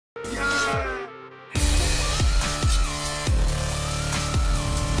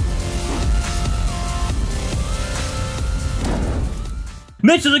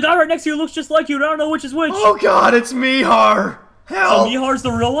Mitch, there's a guy right next to you who looks just like you, and I don't know which is which. Oh god, it's Mihar! Help! So Mihar's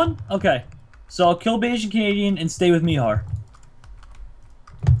the real one? Okay. So I'll kill Asian Canadian and stay with Mihar.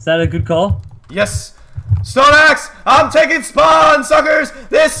 Is that a good call? Yes! Stone Axe! I'm taking spawn, suckers!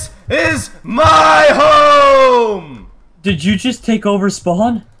 This is my home! Did you just take over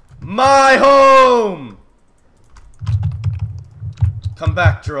spawn? My home! Come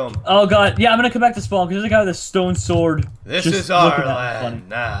back, Jerome. Oh god, yeah, I'm gonna come back to spawn because there's a guy with a stone sword. This just is our looking at me land funny.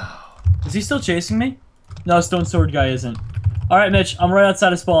 now. Is he still chasing me? No, stone sword guy isn't. Alright, Mitch, I'm right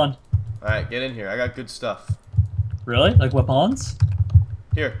outside of spawn. Alright, get in here. I got good stuff. Really? Like weapons?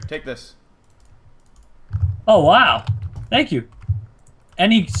 Here, take this. Oh, wow. Thank you.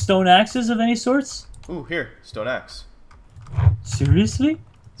 Any stone axes of any sorts? Ooh, here, Stone Axe. Seriously?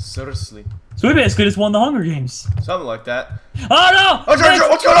 Seriously. So we basically just won the Hunger Games. Something like that. Oh no! Oh, Jerome,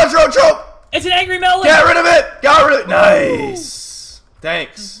 what's going on, Jerome? It's an angry melon! Get rid of it! Got rid of it! Nice!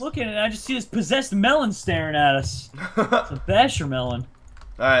 Thanks. Looking at it, I just see this possessed melon staring at us. It's a basher melon.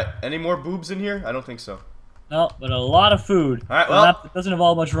 Alright, any more boobs in here? I don't think so. No, but a lot of food. Alright, well. It doesn't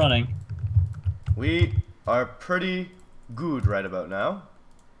involve much running. We are pretty good right about now.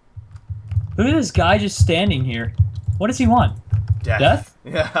 Look at this guy just standing here. What does he want? Death?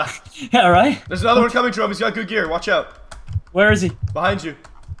 Yeah. Yeah, right? There's another one coming, Jerome. He's got good gear. Watch out. Where is he? Behind you.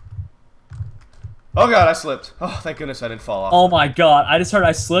 Oh god, I slipped. Oh, thank goodness I didn't fall off. Oh my god, I just heard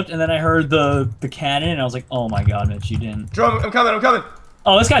I slipped and then I heard the cannon and I was like, oh my god, Mitch, you didn't. Jerome, I'm coming, I'm coming.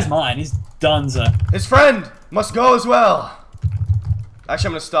 Oh, this guy's mine. He's donezo. His friend must go as well. Actually,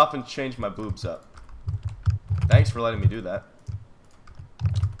 I'm gonna stop and change my boobs up. Thanks for letting me do that.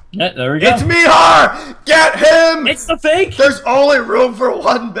 Yeah, there we go. It's Mihar! Get him! It's the fake! There's only room for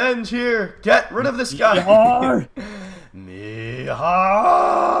one bench here. Get rid of this guy. Mihar!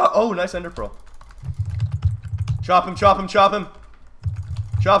 Mihar! Oh, nice ender pearl. Chop him, chop him, chop him.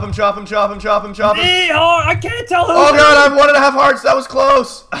 Chop him, chop him, chop him, chop him, chop him. Mihar! I can't tell who. Oh god, I have 1.5 hearts. That was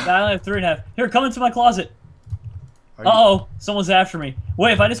close. I only have 3.5. Here, come into my closet. Are you- Uh-oh, someone's after me.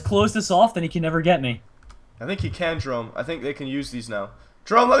 Wait, if I just close this off, then he can never get me. I think he can, Jerome. I think they can use these now.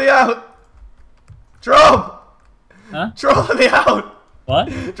 Jerome, let me out! Jerome! Huh? Jerome, let me out! What?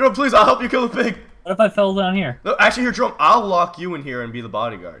 Jerome, please, I'll help you kill the pig. What if I fell down here? No, actually, here, Jerome, I'll lock you in here and be the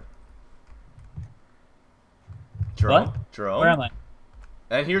bodyguard. Jerome? What? Jerome? Where am I?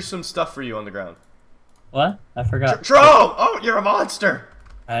 And here's some stuff for you on the ground. What? I forgot. Jerome! Oh, you're a monster!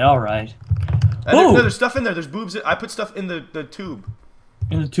 Alright. And Ooh! there's stuff in there. There's boobs. I put stuff in the tube.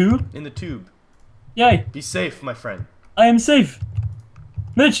 In the tube? In the tube. Yay. Be safe, my friend. I am safe.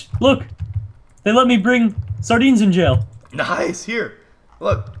 Mitch, look. They let me bring sardines in jail. Nice. Here.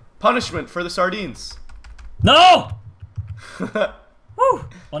 Look. Punishment for the sardines. No! Whew.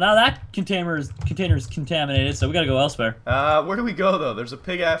 Well, now that container's contaminated, so we gotta go elsewhere. Where do we go, though? There's a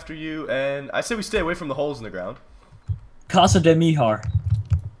pig after you, and I say we stay away from the holes in the ground. Casa de Mihar.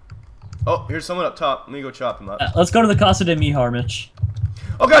 Oh, here's someone up top. Let me go chop him up. Let's go to the Casa de Mihar, Mitch.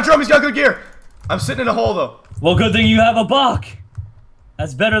 Oh god, Jerome, he's got good gear! I'm sitting in a hole, though. Well, good thing you have a buck.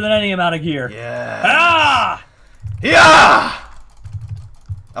 That's better than any amount of gear. Yeah. Ah! Yeah!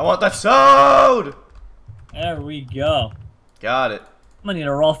 I want that sword! There we go. Got it. I'm gonna need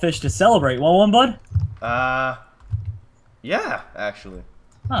a raw fish to celebrate. Want one, bud? Yeah, actually.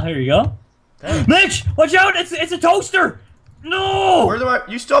 Oh, here you go. Thanks. Mitch, watch out! It's a toaster! No! Where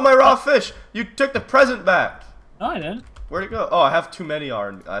do you stole my raw fish! You took the present back! No, I didn't. Where'd it go? Oh, I have too many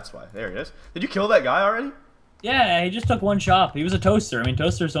R. That's why. There he is. Did you kill that guy already? Yeah, he just took one chop. He was a toaster. I mean,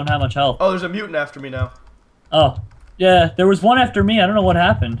 toasters don't have much health. Oh, there's a mutant after me now. Oh. Yeah, there was one after me. I don't know what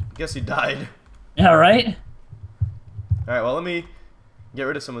happened. Guess he died. Yeah, right? Alright, well, let me get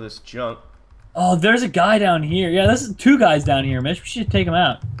rid of some of this junk. Oh, there's a guy down here. Yeah, this is 2 guys down here, Mitch. We should take them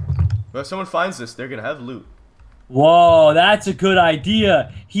out. But if someone finds this, they're gonna have loot. Whoa, that's a good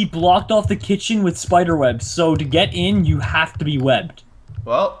idea. He blocked off the kitchen with spider webs, so to get in, you have to be webbed.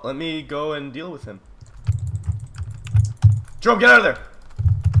 Well, let me go and deal with him. Jerome, get out of there!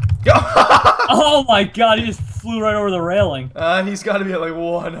 Go! Oh my god, he just flew right over the railing. He's gotta be at like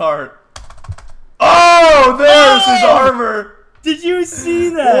 1 heart. Oh, there's his armor! Did you see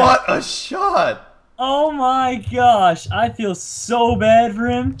that? What a shot! Oh my gosh, I feel so bad for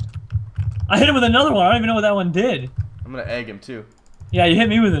him. I hit him with another one. I don't even know what that one did. I'm gonna egg him too. Yeah, you hit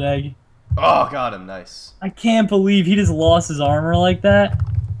me with an egg. Oh, got him. Nice. I can't believe he just lost his armor like that.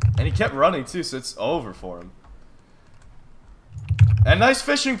 And he kept running too, so it's over for him. And nice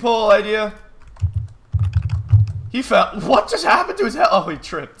fishing pole idea. He fell. What just happened to his head? Oh, he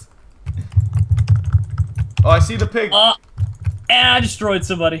tripped. Oh, I see the pig. And I destroyed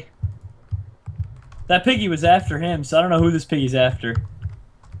somebody. That piggy was after him, so I don't know who this piggy's after.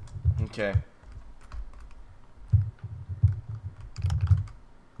 Okay.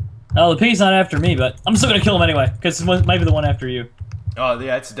 Oh, the pig's not after me, but I'm still gonna kill him anyway, because it might be the one after you. Oh,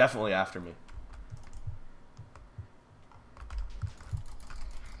 yeah, it's definitely after me.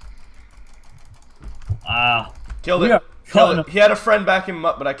 Wow. Killed We it. are Killed cutting it. him. He had a friend backing him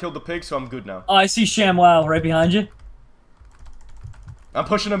up, but I killed the pig, so I'm good now. Oh, I see ShamWow right behind you. I'm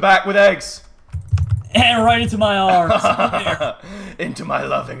pushing him back with eggs. And right into my arms. There. Into my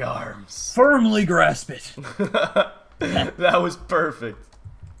loving arms. Firmly grasp it. That was perfect.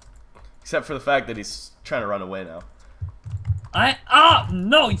 Except for the fact that he's trying to run away now.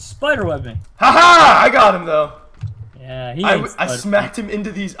 No, he spiderwebbed me. Haha! I got him though. Yeah, he I smacked him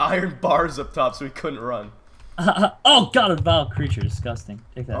into these iron bars up top so he couldn't run. Oh god, a vile creature, disgusting.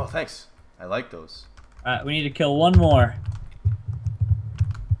 Take that. Oh, thanks. I like those. Alright, we need to kill one more.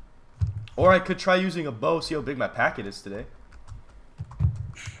 Or I could try using a bow, see how big my packet is today.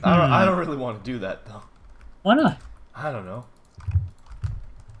 I don't really want to do that though. Why not? I don't know.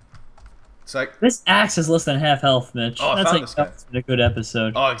 It's like This axe is less than half health, Mitch. Oh, I That's found like this guy. that's been a good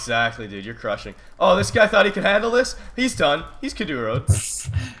episode. oh, exactly, dude. You're crushing. Oh, this guy thought he could handle this. He's done. He's Kaduroed.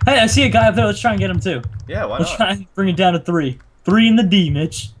 Hey, I see a guy up there. Let's try and get him too. Yeah, why Let's not? try and bring it down to 3. 3 in the D,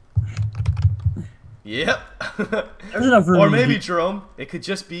 Mitch. Yep. There's enough room. Or in the maybe, D. Jerome, it could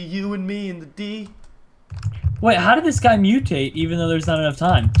just be you and me in the D. Wait, how did this guy mutate even though there's not enough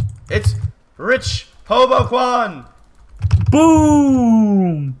time? It's Rich Hobo Kwan.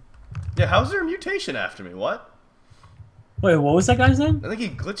 Boom! Yeah, how's there a mutation after me? What? Wait, what was that guy's name? I think he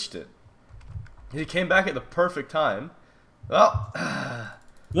glitched it. He came back at the perfect time. Well,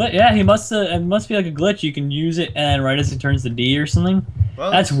 Yeah, he must. It must be like a glitch. You can use it, and right as it turns to D or something.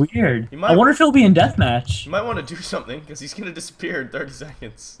 well, That's weird. you might- I wonder if he'll be in deathmatch. you might want to do something because he's gonna disappear in 30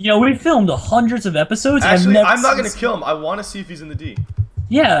 seconds. You know, we filmed hundreds of episodes. and I've Actually, never I'm not seen gonna kill him. I want to see if he's in the D.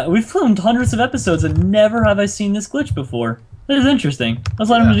 Yeah, we filmed hundreds of episodes, and never have I seen this glitch before. This is interesting.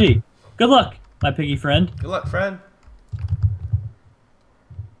 Let's let him to G. Good luck, my piggy friend. Good luck, friend.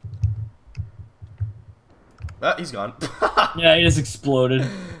 Ah, he's gone. Yeah, he just exploded.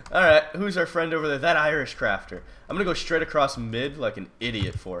 Alright, who's our friend over there? That Irish crafter. I'm gonna go straight across mid like an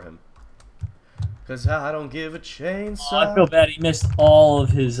idiot for him. Cause I don't give a chainsaw. Oh, I feel bad. He missed all of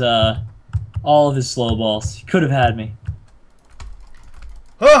his slow balls. He could have had me.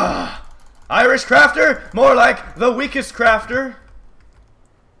 Irish crafter? More like the weakest crafter.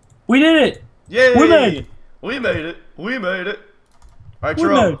 We did it! Yay! We made it! We made it! We made it! Alright, We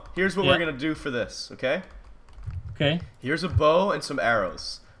Jerome, made it. here's what Yeah. we're gonna do for this, okay? Okay. Here's a bow and some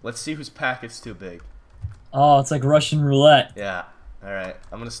arrows. Let's see whose packet's too big. Oh, it's like Russian roulette. Yeah. Alright,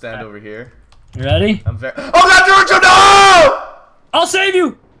 I'm gonna stand over here. You ready? I'm very— Oh god, Georgia, no! I'll save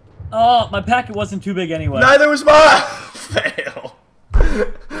you! Oh, my packet wasn't too big anyway. Neither was mine! Fail.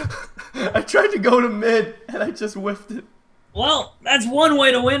 I tried to go to mid and I just whiffed it. Well, that's one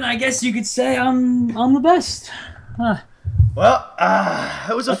way to win. I guess you could say I'm the best. Huh. Well,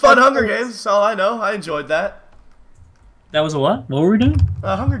 it was a fun Hunger Games, that's all I know. I enjoyed that. That was a what? What were we doing?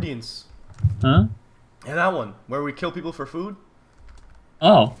 Hunger Games. Huh? Yeah, that one, where we kill people for food.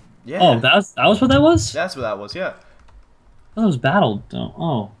 Oh. Yeah. Oh, that was what that was? That's what that was, yeah. That was battle.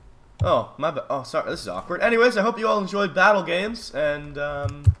 Oh. Oh, my bad. Oh, sorry, this is awkward. Anyways, I hope you all enjoyed Battle Games, and,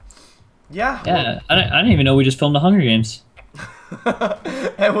 yeah. Yeah, I didn't even know we just filmed the Hunger Games.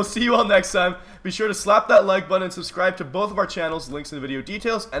 And we'll see you all next time. Be sure to slap that like button and subscribe to both of our channels, links in the video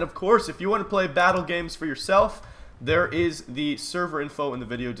details. And of course, if you want to play battle games for yourself, there is the server info in the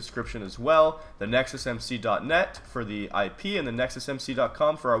video description as well. The nexusmc.net for the IP and the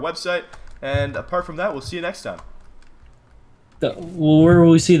nexusmc.com for our website. And apart from that, we'll see you next time. Well, where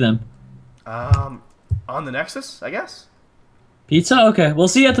will we see them? On the Nexus, I guess. Pizza? Okay, we'll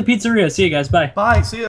see you at the pizzeria. See you guys. Bye. Bye, see ya.